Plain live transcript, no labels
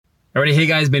Alrighty, hey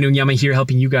guys, Ben Unyama here,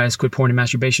 helping you guys quit porn and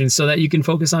masturbation so that you can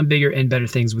focus on bigger and better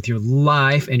things with your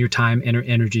life and your time and your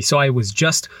energy. So I was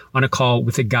just on a call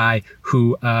with a guy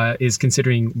who is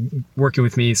considering working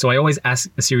with me. So I always ask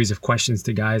a series of questions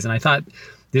to guys, and I thought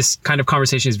this kind of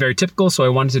conversation is very typical. So I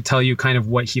wanted to tell you kind of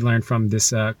what he learned from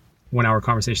this 1 hour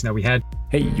conversation that we had.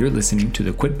 Hey, you're listening to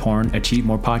the Quit Porn, Achieve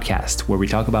More podcast, where we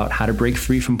talk about how to break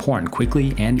free from porn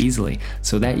quickly and easily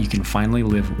so that you can finally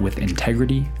live with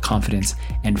integrity, confidence,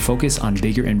 and focus on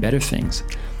bigger and better things.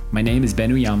 My name is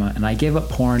Ben Unyama, and I gave up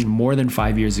porn more than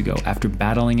 5 years ago after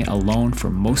battling it alone for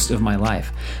most of my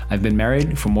life. I've been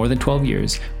married for more than 12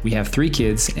 years, we have 3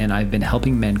 kids, and I've been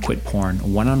helping men quit porn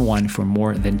one-on-one for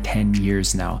more than 10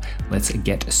 years now. Let's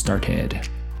get started.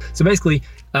 So basically,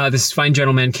 this fine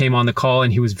gentleman came on the call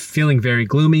and he was feeling very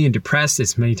gloomy and depressed,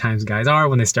 as many times guys are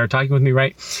when they start talking with me,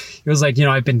 right? He was like,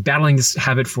 I've been battling this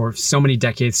habit for so many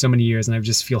decades, so many years, and I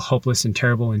just feel hopeless and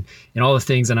terrible and all the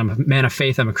things. And I'm a man of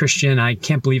faith. I'm a Christian. I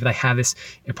can't believe that I have this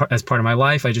as part of my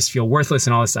life. I just feel worthless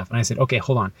and all this stuff. And I said, okay,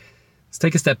 hold on. Let's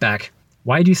take a step back.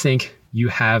 Why do you think you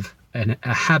have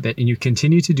a habit and you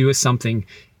continue to do something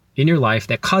in your life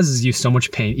that causes you so much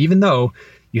pain, even though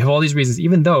you have all these reasons,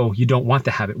 even though you don't want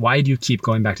the habit? Why do you keep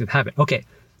going back to the habit? Okay,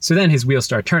 so then his wheels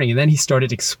started turning, and then he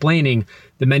started explaining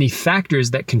the many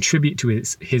factors that contribute to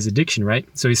his addiction, right?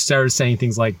 So he started saying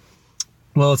things like,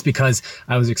 well, it's because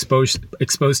I was exposed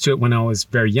to it when I was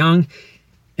very young.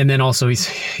 And then also he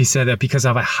said that because I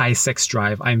have a high sex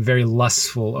drive, I'm very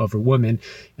lustful over women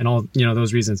and all,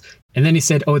 those reasons. And then he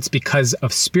said, oh, it's because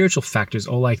of spiritual factors,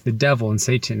 like the devil and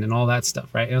Satan and all that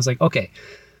stuff, right? And I was like, okay,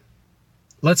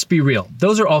 let's be real.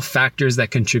 Those are all factors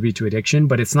that contribute to addiction,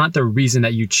 but it's not the reason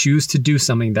that you choose to do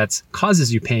something that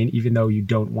causes you pain, even though you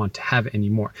don't want to have it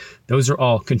anymore. Those are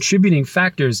all contributing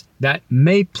factors that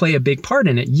may play a big part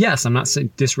in it. Yes, I'm not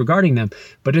disregarding them,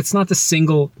 but it's not the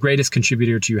single greatest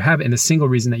contributor to your habit and the single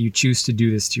reason that you choose to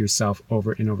do this to yourself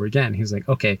over and over again. He was like,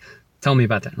 okay, tell me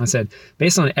about that. And I said,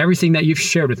 based on everything that you've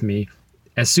shared with me,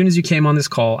 as soon as you came on this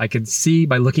call, I could see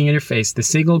by looking at your face, the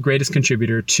single greatest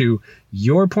contributor to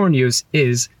your porn use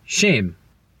is shame.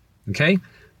 Okay?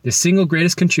 The single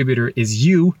greatest contributor is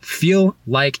you feel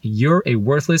like you're a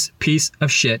worthless piece of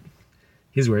shit.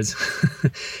 His words.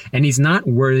 And he's not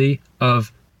worthy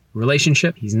of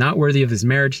relationship. He's not worthy of his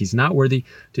marriage. He's not worthy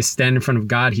to stand in front of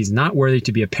God. He's not worthy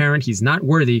to be a parent. He's not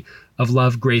worthy of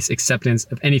love, grace, acceptance,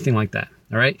 of anything like that.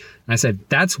 All right? And I said,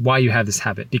 that's why you have this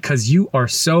habit, because you are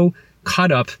so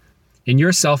caught up in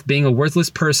yourself being a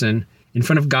worthless person in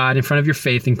front of God, in front of your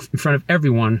faith, in front of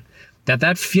everyone,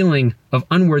 that feeling of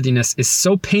unworthiness is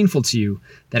so painful to you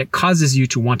that it causes you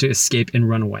to want to escape and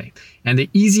run away. And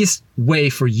the easiest way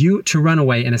for you to run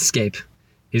away and escape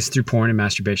is through porn and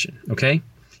masturbation, okay?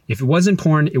 If it wasn't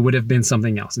porn, it would have been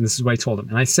something else. And this is what I told him.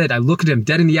 And I looked at him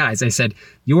dead in the eyes. I said,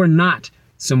 you are not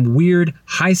some weird,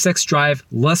 high sex drive,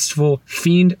 lustful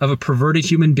fiend of a perverted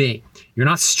human being. You're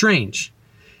not strange.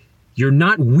 You're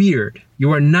not weird.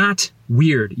 You are not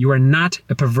weird. You are not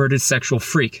a perverted sexual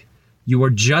freak. You are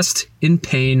just in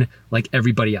pain like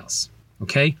everybody else,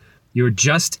 okay? You're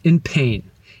just in pain.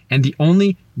 And the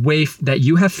only way that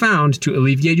you have found to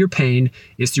alleviate your pain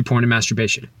is through porn and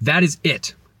masturbation. That is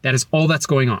it. That is all that's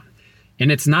going on.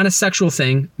 And it's not a sexual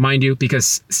thing, mind you,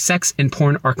 because sex and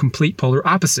porn are complete polar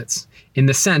opposites in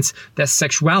the sense that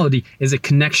sexuality is a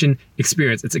connection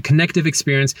experience. It's a connective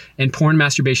experience, and porn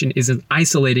masturbation is an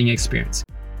isolating experience.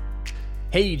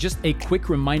 Hey, just a quick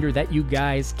reminder that you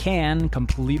guys can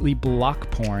completely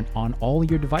block porn on all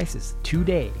your devices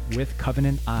today with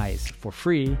Covenant Eyes for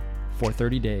free for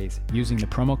 30 days using the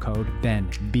promo code BEN,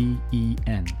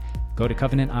 B-E-N. Go to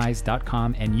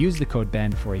covenanteyes.com and use the code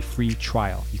BEN for a free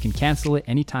trial. You can cancel it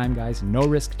anytime, guys. No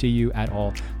risk to you at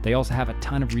all. They also have a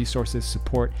ton of resources,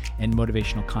 support, and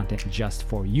motivational content just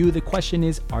for you. The question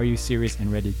is, are you serious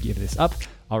and ready to give this up?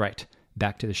 All right,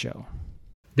 back to the show.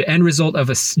 The end result of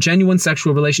a genuine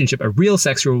sexual relationship, a real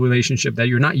sexual relationship that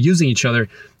you're not using each other,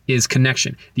 is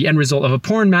connection. The end result of a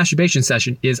porn masturbation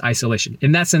session is isolation.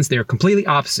 In that sense, they are completely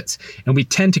opposites. And we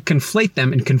tend to conflate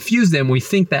them and confuse them. We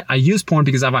think that I use porn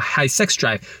because I have a high sex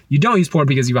drive. You don't use porn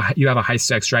because you have a high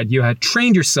sex drive. You have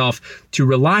trained yourself to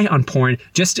rely on porn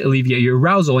just to alleviate your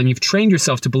arousal. And you've trained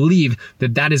yourself to believe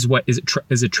that is what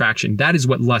is attraction. That is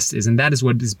what lust is. And that is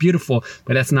what is beautiful.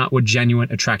 But that's not what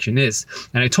genuine attraction is.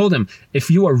 And I told him,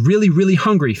 if you are really, really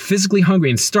hungry, physically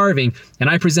hungry and starving, and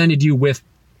I presented you with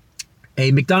a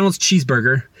McDonald's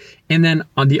cheeseburger, and then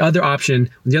on the other option,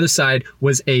 on the other side,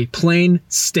 was a plain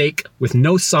steak with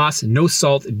no sauce, no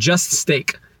salt, just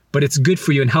steak, but it's good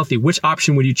for you and healthy. Which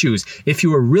option would you choose? If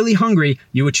you were really hungry,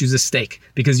 you would choose a steak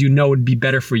because you know it would be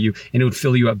better for you and it would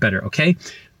fill you up better, okay?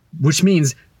 Which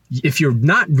means if you're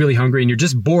not really hungry and you're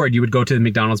just bored, you would go to the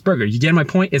McDonald's burger. You get my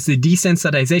point? It's the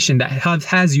desensitization that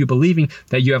has you believing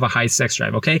that you have a high sex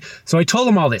drive, okay? So I told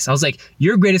him all this. I was like,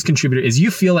 your greatest contributor is you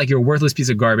feel like you're a worthless piece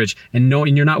of garbage and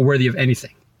you're not worthy of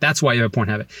anything. That's why you have a porn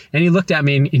habit. And he looked at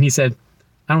me and he said,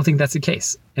 I don't think that's the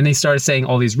case. And they started saying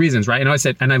all these reasons, right? And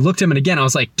I looked at him and again, I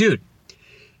was like, dude,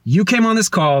 you came on this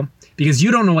call because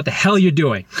you don't know what the hell you're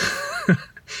doing.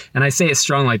 And I say it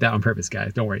strong like that on purpose,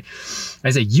 guys. Don't worry. I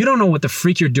say, you don't know what the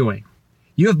freak you're doing.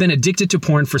 You have been addicted to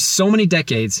porn for so many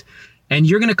decades, and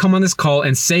you're going to come on this call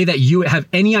and say that you have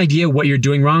any idea what you're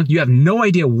doing wrong. You have no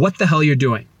idea what the hell you're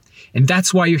doing. And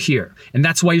that's why you're here. And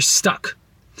that's why you're stuck.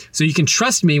 So you can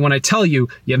trust me when I tell you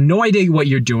you have no idea what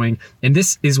you're doing. And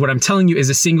this is what I'm telling you is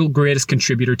the single greatest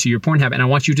contributor to your porn habit. And I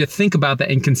want you to think about that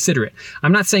and consider it.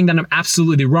 I'm not saying that I'm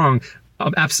absolutely wrong,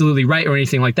 absolutely right or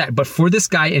anything like that. But for this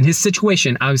guy in his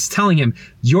situation, I was telling him,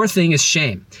 your thing is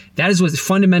shame. That is what's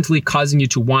fundamentally causing you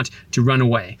to want to run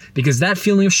away, because that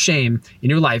feeling of shame in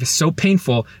your life is so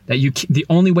painful that the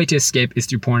only way to escape is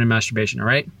through porn and masturbation. All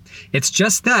right. It's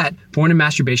just that porn and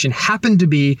masturbation happen to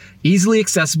be easily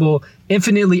accessible,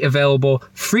 infinitely available,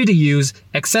 free to use,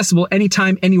 accessible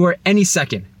anytime, anywhere, any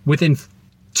second. Within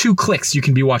 2 clicks, you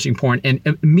can be watching porn and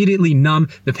immediately numb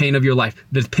the pain of your life.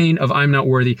 The pain of I'm not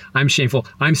worthy, I'm shameful,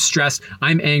 I'm stressed,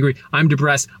 I'm angry, I'm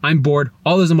depressed, I'm bored.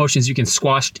 All those emotions you can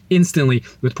squash instantly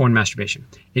with porn and masturbation.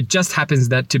 It just happens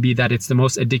to be that it's the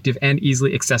most addictive and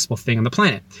easily accessible thing on the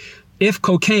planet. If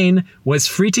cocaine was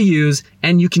free to use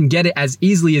and you can get it as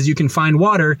easily as you can find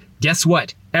water, guess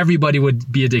what? Everybody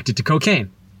would be addicted to cocaine.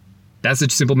 That's a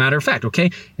simple matter of fact, okay?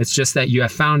 It's just that you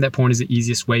have found that porn is the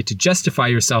easiest way to justify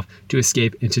yourself, to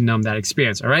escape and to numb that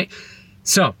experience, all right?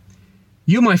 So,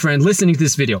 you, my friend, listening to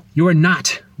this video, you are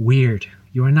not weird.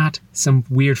 You are not some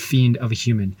weird fiend of a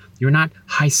human. You're not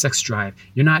high sex drive.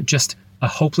 You're not just a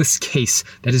hopeless case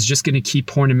that is just gonna keep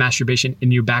porn and masturbation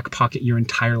in your back pocket your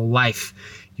entire life.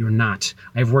 You're not.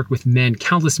 I've worked with men,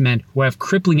 countless men who have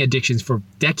crippling addictions for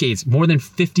decades, more than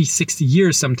 50, 60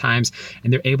 years sometimes,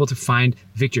 and they're able to find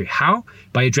victory. How?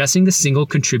 By addressing the single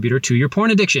contributor to your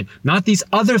porn addiction, not these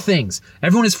other things.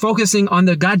 Everyone is focusing on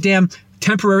the goddamn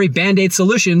temporary Band-Aid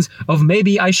solutions of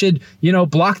maybe I should,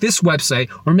 block this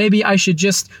website, or maybe I should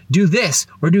just do this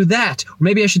or do that, or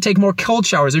maybe I should take more cold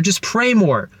showers or just pray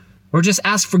more. Or just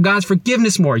ask for God's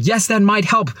forgiveness more. Yes, that might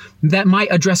help. That might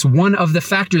address one of the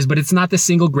factors, but it's not the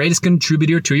single greatest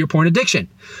contributor to your porn addiction.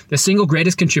 The single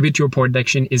greatest contributor to your porn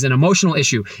addiction is an emotional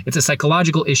issue. It's a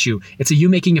psychological issue. It's you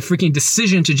making a freaking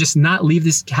decision to just not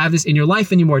have this in your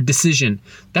life anymore. Decision.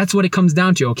 That's what it comes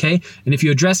down to, okay? And if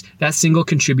you address that single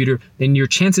contributor, then your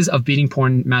chances of beating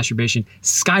porn and masturbation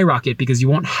skyrocket because you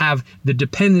won't have the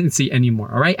dependency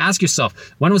anymore, all right? Ask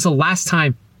yourself, when was the last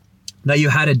time that you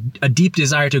had a deep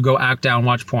desire to go act out and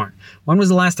watch porn? When was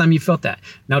the last time you felt that?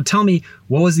 Now tell me,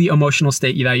 what was the emotional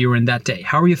state that you were in that day?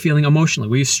 How were you feeling emotionally?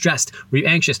 Were you stressed? Were you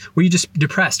anxious? Were you just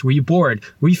depressed? Were you bored?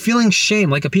 Were you feeling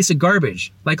shame like a piece of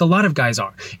garbage, like a lot of guys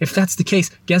are? If that's the case,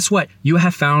 guess what? You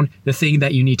have found the thing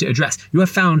that you need to address. You have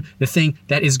found the thing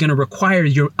that is going to require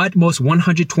your utmost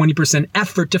 120%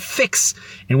 effort to fix.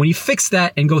 And when you fix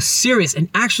that and go serious and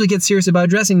actually get serious about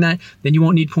addressing that, then you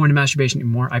won't need porn and masturbation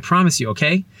anymore. I promise you,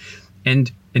 okay?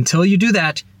 And until you do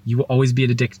that, you will always be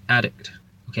an addict.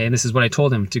 Okay, and this is what I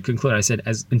told him to conclude. I said,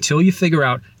 until you figure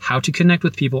out how to connect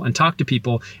with people and talk to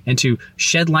people and to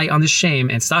shed light on the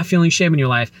shame and stop feeling shame in your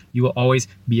life, you will always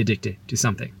be addicted to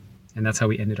something. And that's how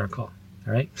we ended our call.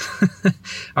 All right?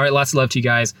 All right, lots of love to you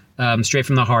guys. Straight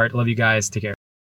from the heart. Love you guys. Take care.